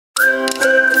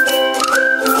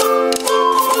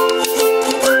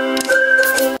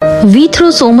We throw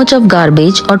so much of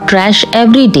garbage or trash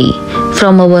every day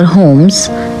from our homes,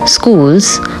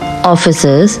 schools,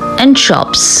 offices and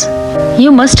shops.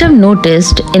 You must have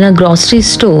noticed in a grocery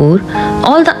store,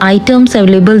 all the items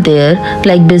available there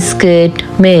like biscuit,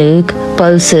 milk,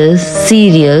 pulses,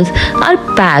 cereals are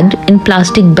packed in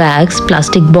plastic bags,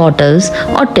 plastic bottles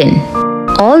or tin.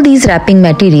 All these wrapping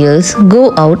materials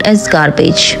go out as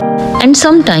garbage. And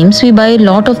sometimes we buy a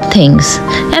lot of things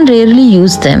and rarely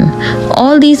use them.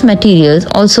 All these materials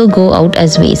also go out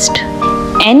as waste.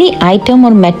 Any item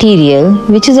or material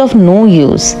which is of no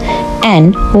use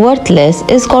and worthless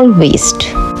is called waste.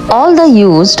 All the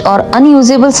used or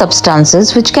unusable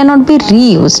substances which cannot be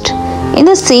reused in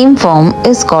the same form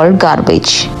is called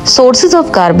garbage. Sources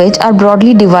of garbage are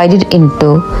broadly divided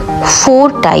into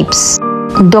 4 types: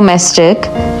 domestic,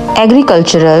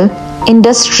 agricultural,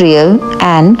 industrial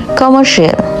and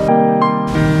commercial.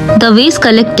 The waste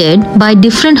collected by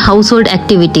different household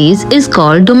activities is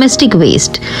called domestic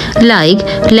waste, like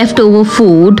leftover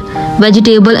food,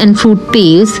 vegetable and fruit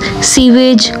peels,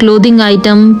 sewage, clothing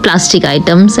item, plastic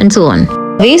items and so on.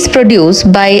 Waste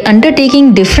produced by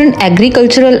undertaking different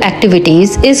agricultural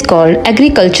activities is called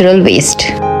agricultural waste,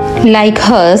 like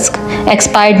husk,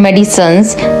 expired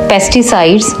medicines,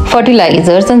 pesticides,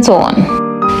 fertilizers and so on.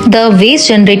 The waste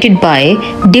generated by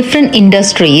different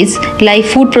industries like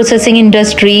food processing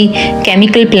industry,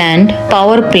 chemical plant,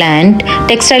 power plant,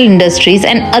 textile industries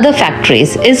and other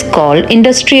factories is called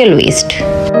industrial waste.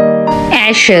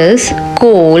 Ashes,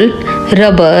 coal,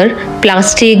 rubber,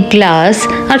 plastic, glass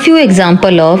are few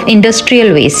examples of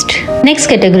industrial waste. Next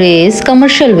category is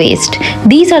commercial waste.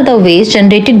 These are the waste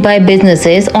generated by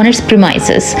businesses on its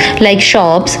premises like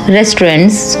shops,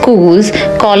 restaurants, schools,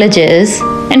 colleges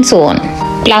and so on.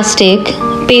 Plastic,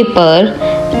 paper,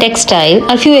 textile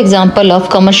are few examples of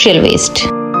commercial waste.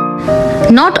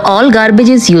 Not all garbage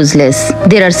is useless.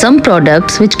 There are some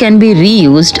products which can be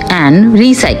reused and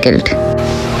recycled.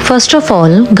 First of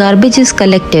all, garbage is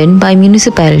collected by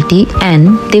municipality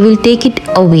and they will take it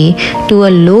away to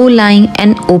a low-lying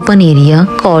and open area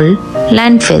called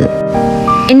landfill.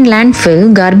 In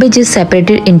landfill, garbage is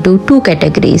separated into 2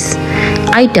 categories: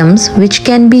 items which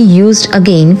can be used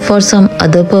again for some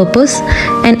other purpose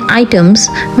and items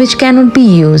which cannot be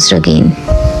used again.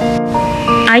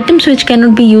 Items which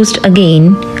cannot be used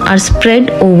again are spread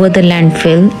over the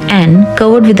landfill and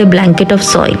covered with a blanket of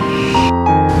soil.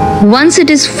 Once it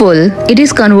is full, it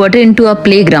is converted into a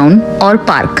playground or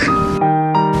park.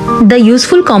 The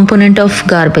useful component of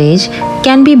garbage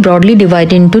can be broadly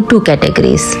divided into 2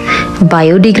 categories: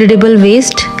 biodegradable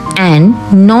waste and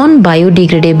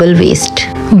non-biodegradable waste.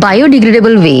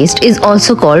 Biodegradable waste is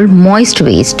also called moist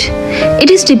waste.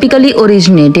 It is typically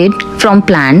originated from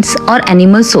plants or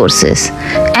animal sources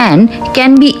and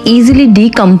can be easily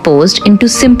decomposed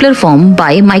into simpler form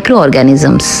by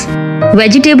microorganisms.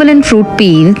 Vegetable and fruit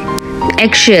peel,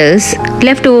 eggshells,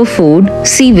 leftover food,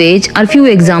 sewage are few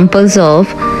examples of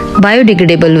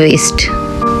biodegradable waste.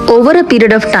 Over a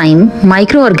period of time,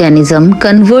 microorganisms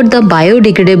convert the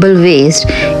biodegradable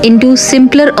waste into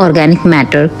simpler organic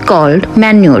matter called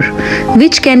manure,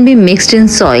 which can be mixed in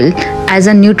soil as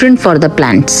a nutrient for the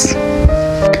plants.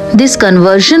 This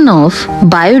conversion of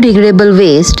biodegradable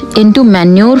waste into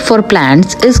manure for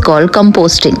plants is called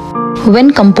composting.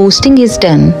 When composting is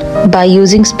done by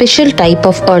using special type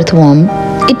of earthworm,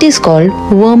 it is called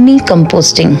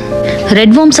vermicomposting.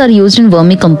 Redworms are used in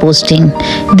vermicomposting.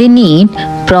 They need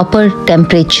proper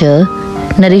temperature,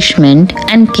 nourishment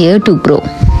and care to grow.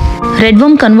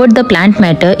 Redworm convert the plant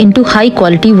matter into high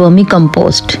quality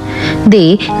vermicompost.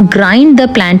 They grind the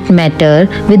plant matter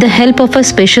with the help of a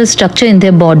special structure in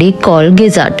their body called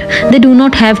gizzard. They do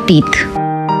not have teeth.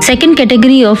 Second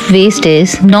category of waste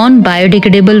is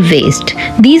non-biodegradable waste.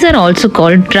 These are also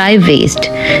called dry waste.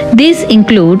 These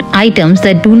include items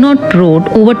that do not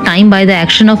rot over time by the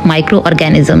action of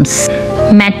microorganisms.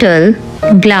 Metal,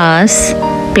 glass,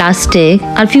 plastic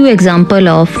are few examples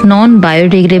of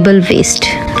non-biodegradable waste.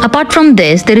 Apart from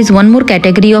this, there is one more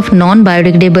category of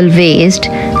non-biodegradable waste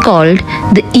called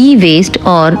the e-waste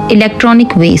or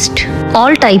electronic waste.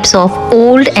 All types of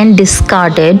old and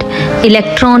discarded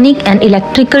electronic and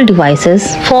electrical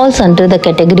devices falls under the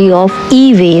category of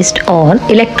e-waste or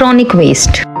electronic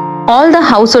waste. All the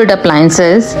household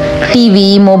appliances,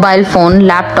 TV, mobile phone,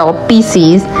 laptop,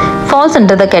 PCs falls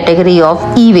under the category of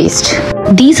e-waste.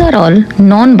 These are all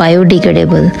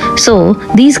non-biodegradable, so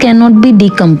these cannot be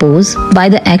decomposed by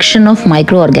the action of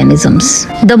microorganisms.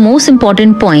 The most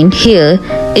important point here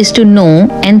is to know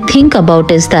and think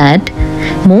about is that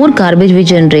more garbage we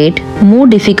generate, more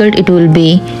difficult it will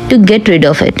be to get rid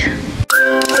of it.